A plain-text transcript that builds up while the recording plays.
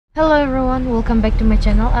Hello everyone, welcome back to my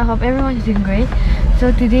channel. I hope everyone is doing great.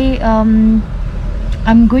 So today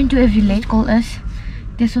I'm going to a village called as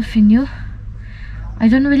Tesophenyu. I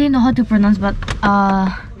don't really know how to pronounce, but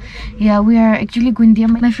yeah, we are actually going there.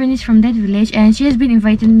 My friend is from that village and she has been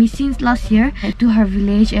inviting me since last year to her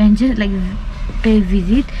village and just like pay a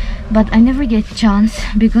visit, but I never get a chance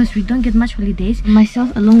because we don't get much holidays.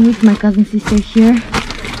 Myself along with my cousin sister here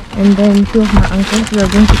and then two of my uncles, we are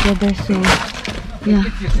going together. So yeah,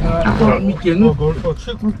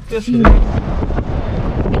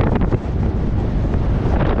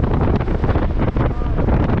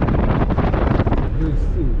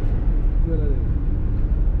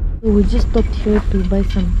 we just stopped here to buy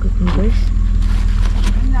some cucumbers.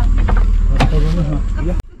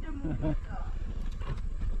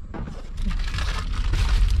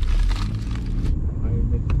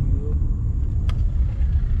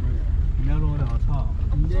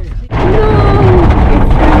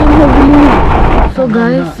 So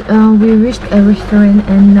guys, we reached a restaurant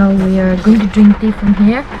and now we are going to drink tea from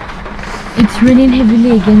here. It's raining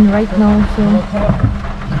heavily again right now, so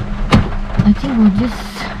I think we'll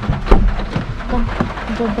just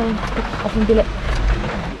go down to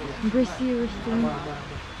Gracie restaurant.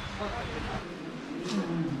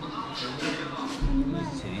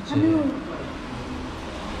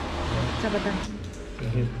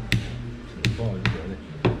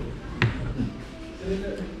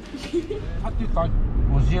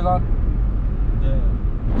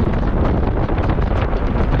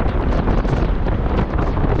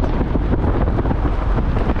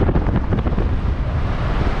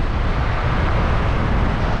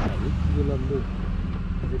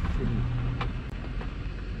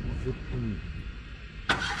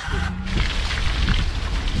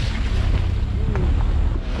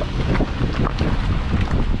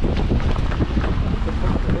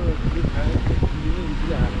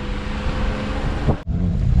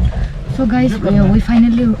 So guys, we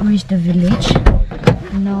finally reached the village.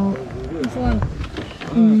 Now,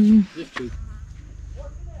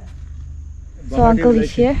 so uncle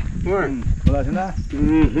is here.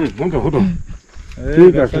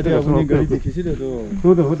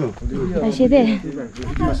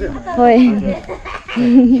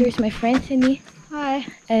 Here's my friend Seni. Hi.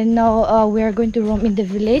 And now we are going to roam in the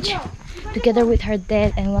village together with her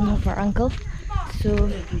dad and one of our uncles.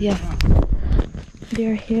 So yeah,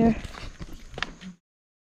 they're here.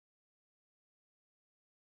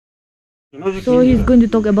 So he's going to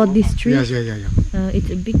talk about this tree. It's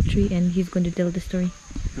a big tree and he's going to tell the story.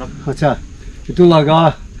 Acha, itu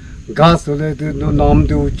laga gas ole tu nom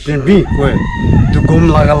tu chimbi koi, tu gum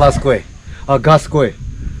laga las koi, gas koi.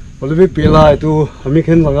 Ole bi pela itu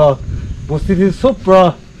amiken laga bosti di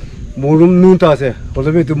sopra morum nunta se.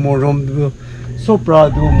 Ole bi tu morum tu sopra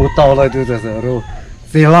tu mutau la tu se. Ro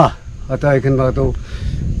zela ata iken laga tu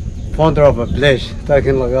founder of a village. Ta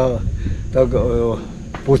iken laga ta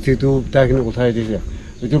bosti tu ta iken uthai di se.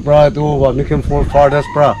 Itu pra tu amiken for fathers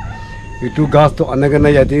pra. Itu gas tu anagana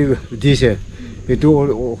yadi di se. Itu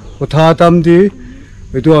uthatam di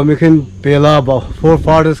itu amiken pela ba for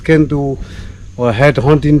fathers ken tu head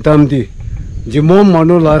hunting tam di jimom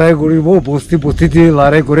manu larai guri bo bosti ti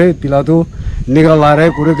larai gore pila tu niga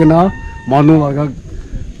larai gore kana manu laga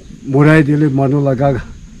murai dile manu laga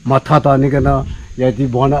matha ta ni kana yadi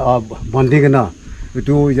bona bandi kana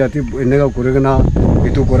itu yati niga gore kana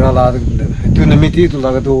itu gora la itu nimiti tu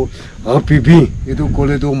laga tu pibi itu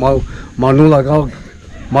kole tu manu laga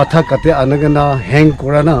matha kate anagana hang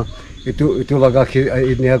korana itu laga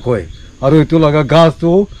inia koi aru itu laga gas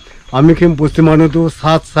tu amikem bosti manu tu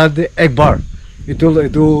sat ek bar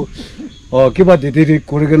itu kiba didi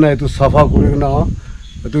korigena itu safa korigena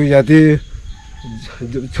itu yati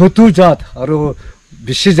chotu jat aru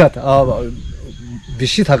bishi jat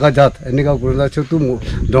bishi thaka jat enika korina chotu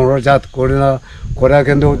donor jat korina kora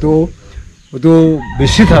kendo itu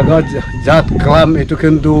bishi thaka jat klam itu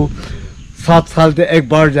kendo 7 साल ते एक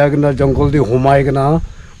बार जागना जंगल दे हुमाय गना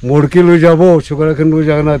मोड़के लो जाबो शुक्र खन लो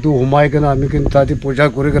जागना तू हुमाय गना अमिकन ताती पूजा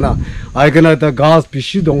करे गना आय गना त घास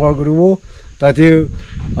पिसी डोंगर करबो ताती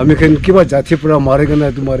अमिकन किबा जाति पूरा मारे गना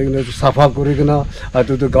तू साफा करे गना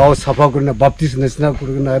तू तो गांव साफा करना बाप्तिस नसना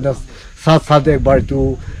करे गना 7 साल ते एक बार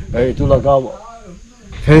तू लगा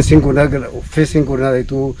फेंसिंग करना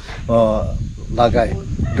तू लगाए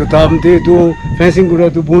तो तब दे तू फेंसिंग करना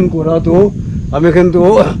तू बुन करा तो अमिकन तो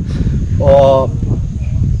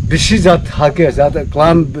बिशी जात हाके जात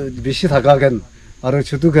क्लाम बिशी थाकागन आरो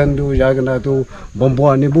छुतुगन दु जागना तो बम्बो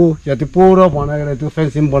आनिबो याते पूरा बनागना तो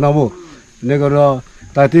फेंसिंग बनाबो नेगर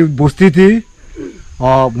ताती बस्ती थी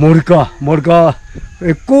मुर्गा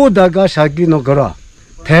एको दागा शाकी नगरा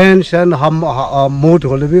tension mode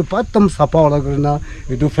hole bi patam sapa ola kurina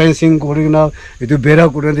itu fencing kurina itu bera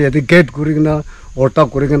kurina itu gate kurina orta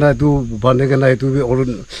kurina itu bandegana itu bi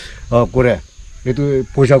orun kore itu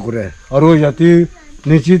puja kore aro yati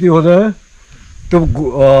nichi ti hoda to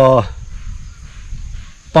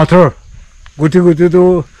pathor guti guti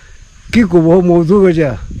to ki ko bo modu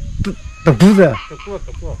gaja tabuda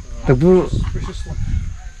tabu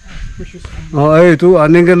ai tu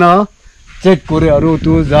anengana check kore aro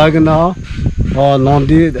tu jagna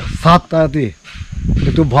nandi satta di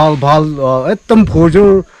itu bhal etam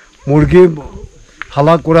phojor murgi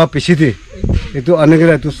hala kora pishidi itu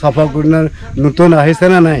anengana tu safa kurna nuton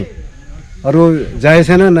ahisana nai aro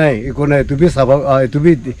jaisana nai ikona itu bi safa itu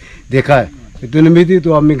bi dekha itu nimiti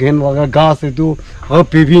tu ami ghen laga gas itu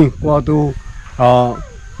piving ko tu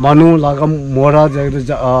manu laga mora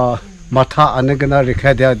jaga matha anegana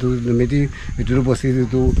rekha dia tu nimiti itu bosi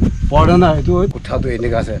tu podana itu kotha tu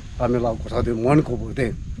enega se amela kotha tu mon ko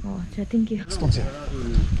bote. Oh, thank you. Stone set.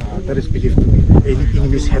 That is believed to be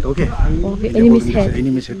enemy's head. Okay. Okay, enemy's head.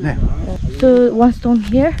 Enemy's head. Ne? So one stone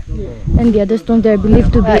here, and the other stone there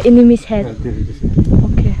believed to be enemy's head.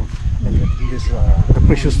 Okay. And this the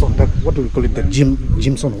precious stone. That what do we call it? The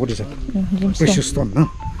gemstone. What is it? Gemstone. Precious stone. No.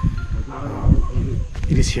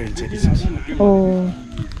 It is here inside. It says. Oh.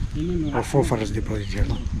 Our forefathers they brought it here.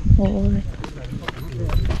 No? Oh, all right.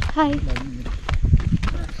 Hi.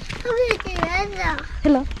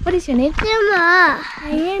 Hello. What is your name? Mama,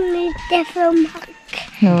 I am Tesophenyu.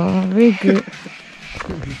 Oh, very good.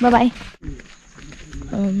 Bye bye.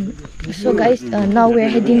 So guys, now we're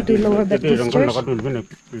heading to Lower Baptist Church.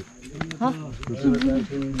 Huh?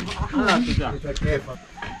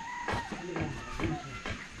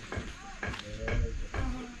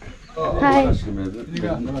 Hi.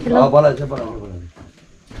 Hello.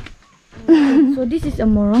 So this is a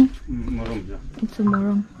morong. It's a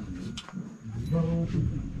morong.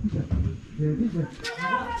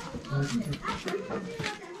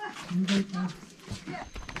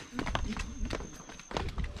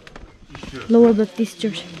 Lower Baptist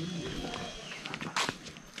Church.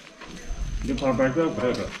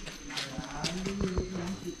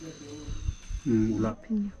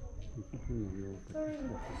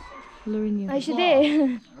 Lünyü. Ay şu de.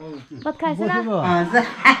 Bak kaysana.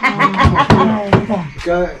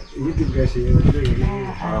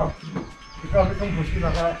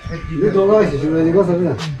 Ini dolar sih sudah juga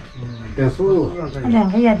sana. Tesu.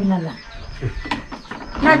 Ada ya di mana?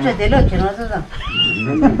 Nak cuci lo cina tu dah.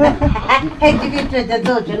 Hejik cuci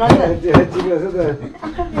tu cina tu. Hejik sudah.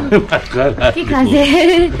 Ki kaze.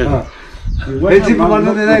 Hejik mana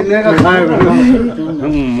tu nega kaya.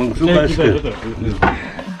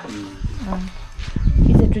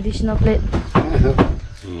 It's a traditional plate.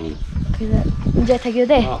 Kita enjoy thagi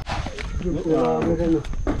deh.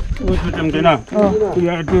 좀 되나?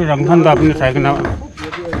 그 랑탄다 분이 살거나.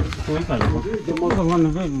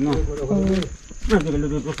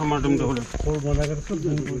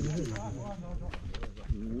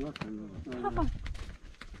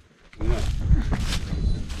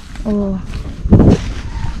 Oh.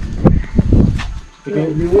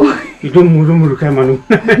 itu muru-muru kayak mana?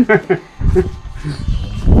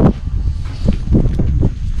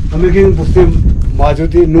 American Muslim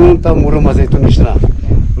majority nunta muru masih itu nisna.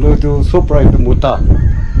 Lalu itu sopra itu muta.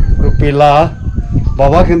 Rupila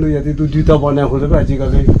baba kan tu jadi tu juta banyak hoda aja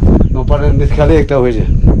kali. Nampak ni sekali ekta hoje.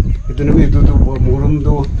 Itu ni itu tu murum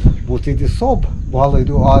tu buti itu sop. Bahawa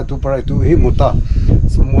itu tu para itu hi muta.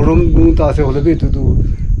 Murum nunta se hoda itu tu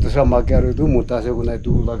दूसरा market itu muta se guna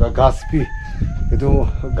itu laga gas pi. Itu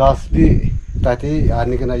gas pi tadi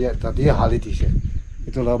ani kena ya tadi hali tise.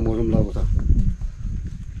 Itu lah murum lah buta.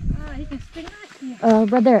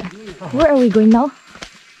 Brother, where are we going now?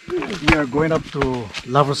 We are going up to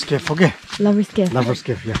Lover's Cave. Okay. Lover's Cave. Lover's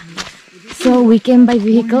Cave. Yeah. So we came by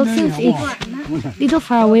vehicle since it's a little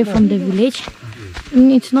far away from the village.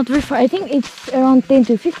 It's not very far. I think it's around 10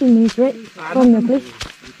 to 15 minutes, right? From your place.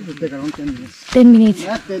 It will take around 10 minutes. 10 minutes.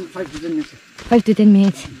 Yeah, 5 to 10 minutes. 5 to 10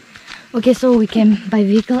 minutes. Okay, so we came by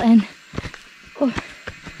vehicle and oh.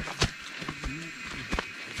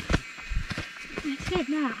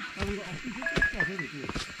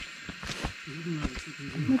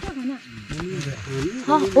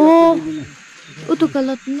 Huh? Oh, itu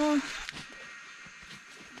kalat na.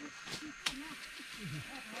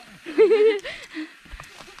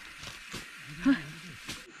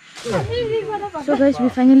 So guys, we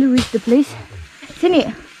finally reached the place. Seni,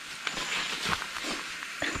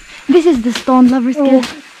 this is the stone Lover's Cave.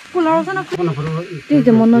 This is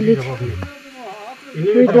the monolith.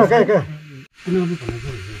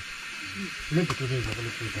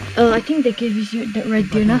 I think the cave is that right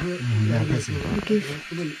there, na? Yeah, I can see. The cave.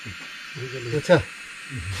 अच्छा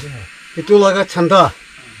itu laga chanda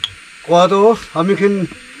kwado amikin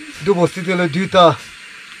du bosti tele duta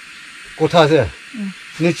kotha se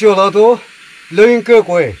nichi ola to loin ke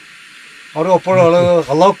koe aro opor ala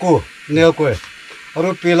ala ko ne koe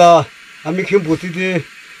aro pela amikin bosti de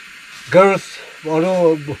girls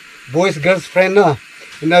aro boys girls friend na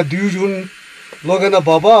ina du jun logana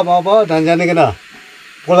baba baba danjane gana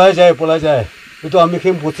polai jai itu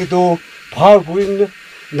amikin bosti to phar buin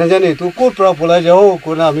nanjane tu ko pra polai jao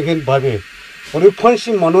ko na amikin babe ori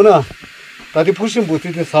phonsim manona tadi pushim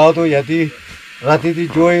buti de saado yadi rati di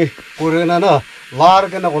joy korena na lar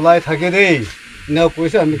gana olai thake de na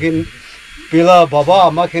koisa amikin pela baba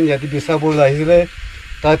amakin yadi bisa bola hile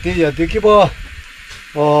tati yadi kiba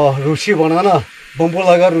rushi banana bombo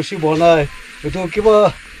laga rushi banai itu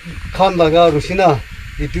kiba khan laga rushina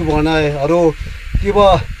itu banai aro kiba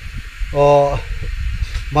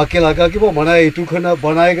makke laga kiba banai itu khana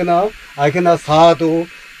banai gana aikena saado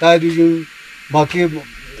tadi ju makke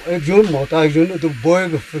एक जून मोटा एक जून तो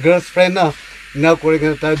boy girls friend ना ना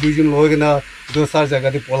कोरेगा ता दुजन लोगे ना दो साल जगह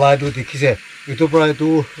दे पोला दो देखि से इतो प्राय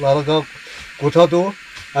तो लागा कोठा तो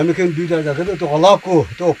आमी केन दुटा जगह तो होला को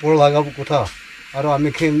तो ऊपर लगा कोठा और आमी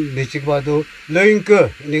केन नीचे बा तो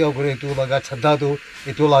लिंक निगा करे तो लगा छद्दा तो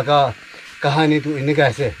इतो लगा कहानी तो इनका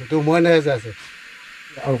ऐसे तो मन है ऐसे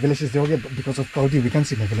Our village is there okay, because of cloudy we can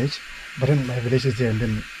see my village, but then my village is there and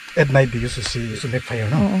then at night they used to see to make fire,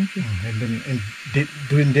 no? Oh, okay. And then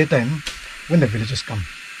during daytime when the villagers come,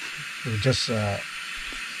 we just in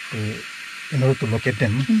order to locate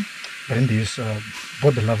them, but then they use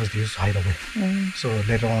both the lovers they used to hide away. So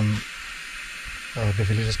later on the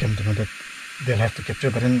villagers came to know that they'll have to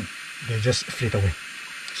capture, but then they just fled away.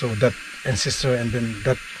 So that ancestor and then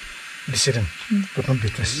that descendant could not be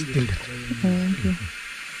traced till that. Okay.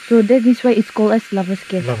 So that is why it's called as Lover's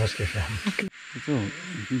Cave. Lover's Cave, yeah. Okay.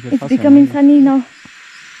 It's becoming sunny now.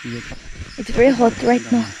 It's very hot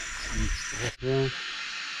right now.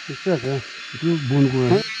 itu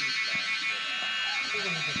bungu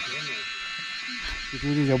itu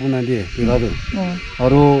di jabun nanti pilado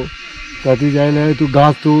aro kati jaile itu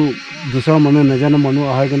gas tu दूसरा मनो न जाना मनो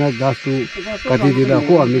आएगा ना घास तो काटी देता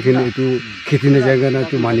को आमी खेने तो खेती न जाएगा ना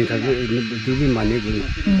तो मानी था जो भी माने गुनी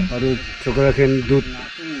और छोकरा खेन दूध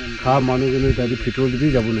खा मानो गुनी ताकि फिटोल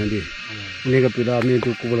भी जाबो ना दे इन्हें का पिला आमी तो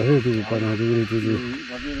कोबला है तो पाना जो गुनी तो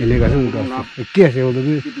इन्हें का हम का क्या से वो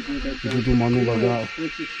भी तो मानो लगा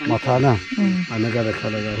माथा ना आने का रखा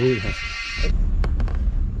लगा ही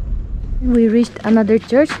We reached another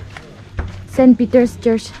church, St. Peter's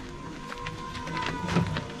Church.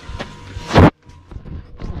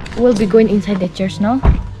 We'll be going inside the church now.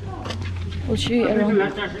 We'll show you around.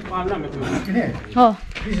 Oh,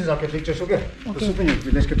 This is our Catholic church, okay? The Tesophenyu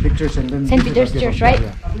Village Catholic church and then St. Peter's Church, right?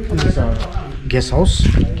 This is our guest house,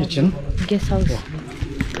 kitchen. Guest house.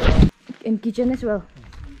 And kitchen as well.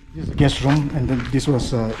 This is the guest room and then this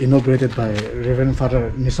was inaugurated by Reverend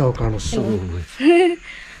Father Nisao Carlos.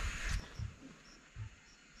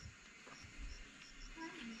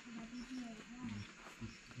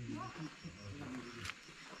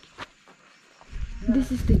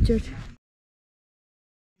 This is the church.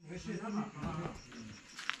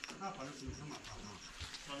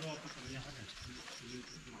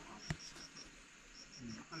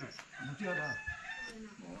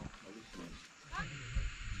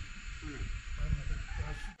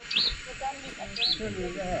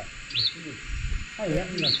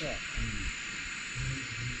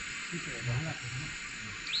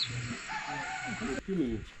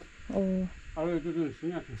 Oh.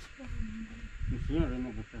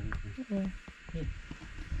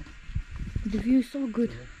 The view is so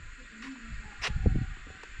good.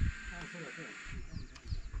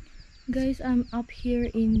 Guys, I'm up here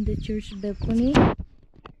in the church balcony.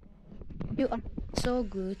 You are so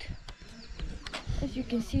good. As you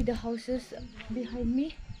can see the houses behind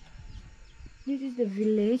me. This is the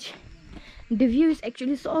village. The view is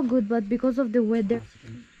actually so good, but because of the weather,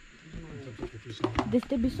 this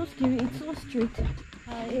step is so scary. It's so straight.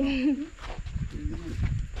 Hi.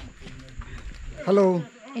 Hello.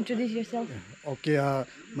 Introduce yourself. Okay,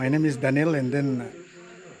 my name is Daniel and then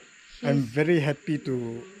I'm very happy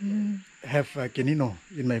to have Kenino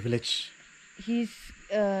in my village. He's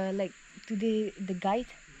like today the guide.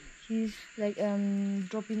 He's like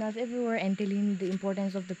dropping us everywhere and telling the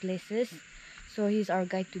importance of the places. So he's our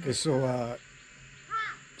guide today. So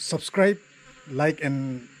subscribe, like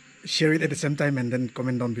and share it at the same time and then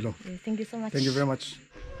comment down below. Yes, thank you so much. Thank you very much.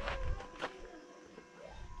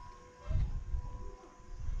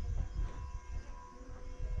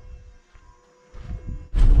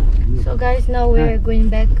 guys, now we're going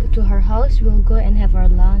back to her house. We'll go and have our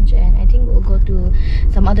lunch, and I think we'll go to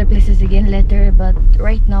some other places again later, but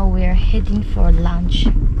right now we're heading for lunch.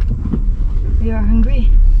 You are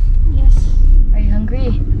hungry? Yes. Are you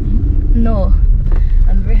hungry? No,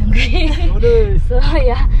 I'm very hungry. So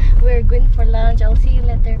yeah, we're going for lunch. I'll see you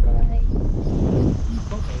later. Bye.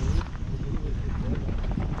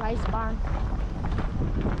 Rice barn.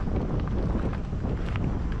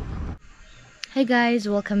 Hey guys,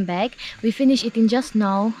 welcome back. We finished eating just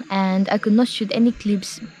now, and I could not shoot any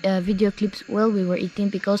clips, video clips while we were eating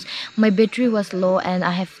because my battery was low and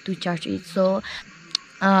I have to charge it. So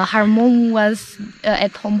her mom was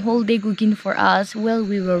at home whole day cooking for us while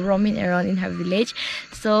we were roaming around in her village.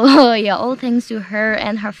 So yeah, all thanks to her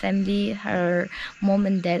and her family, her mom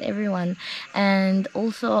and dad, everyone. And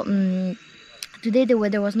also today the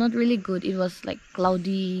weather was not really good. It was like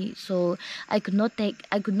cloudy, so I could not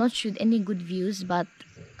shoot any good views, but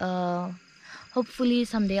hopefully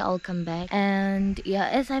someday I'll come back. And yeah,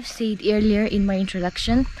 as I've said earlier in my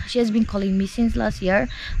introduction, she has been calling me since last year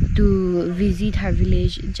to visit her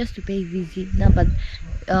village, just to pay visit now. But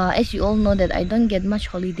as you all know that I don't get much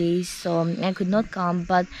holidays, so I could not come.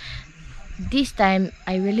 But this time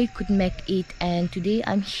I really could make it, and today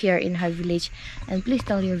I'm here in her village. And please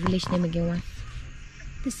tell your village name again once.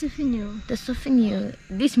 Tesophenyu. Tesophenyu.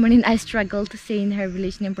 This morning I struggled to say in her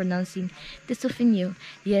village name, pronouncing Tesophenyu.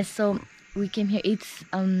 Yes, so we came here. It's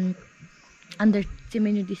under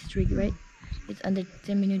Tseminyu district, right? It's under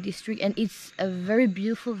Tseminyu district, and it's a very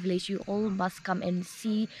beautiful village. You all must come and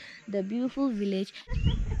see the beautiful village.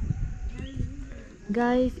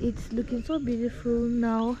 Guys, it's looking so beautiful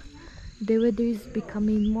now. The weather is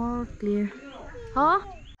becoming more clear. Huh?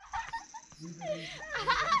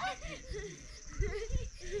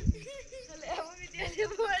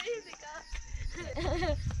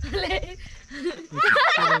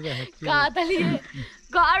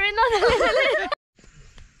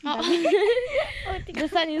 The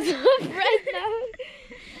sun is so bright now.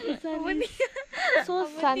 The sun is so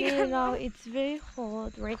sunny now. It's very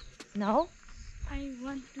hot right now. I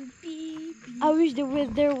want to be. I wish the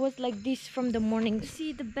weather was like this from the morning.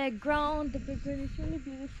 See the background. The background is really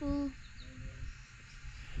beautiful.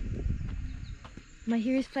 My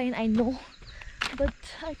hair is flying, I know, but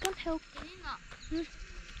I can't help.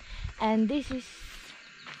 And this is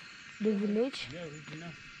the village.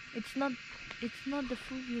 It's not the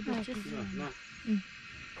full view, but just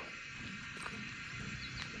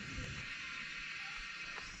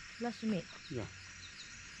last minute. Yeah.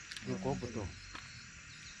 Go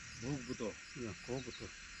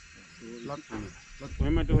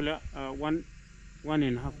one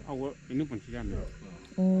and a half hour in Punyü.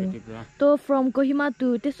 So from Kohima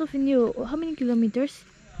to Tesophenyu, how many kilometers?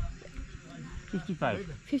 55.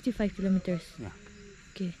 55 kilometers. Yeah.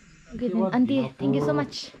 Okay. Okay then, Auntie, thank you so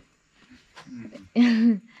much.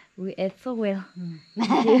 We ate so well.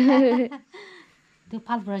 तो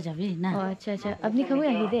फाल पर जाबे ना Oh, अच्छा अच्छा. अपनी खबर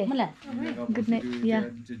आई दे. मलाई Good night. Yeah.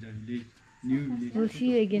 We'll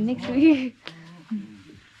see you again next week.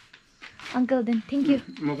 Uncle, then thank you.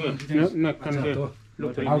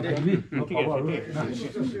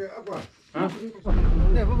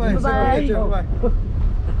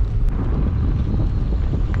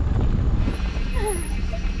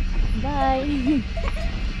 Bye.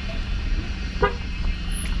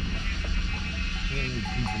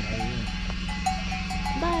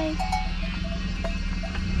 Bye.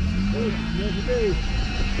 Bye.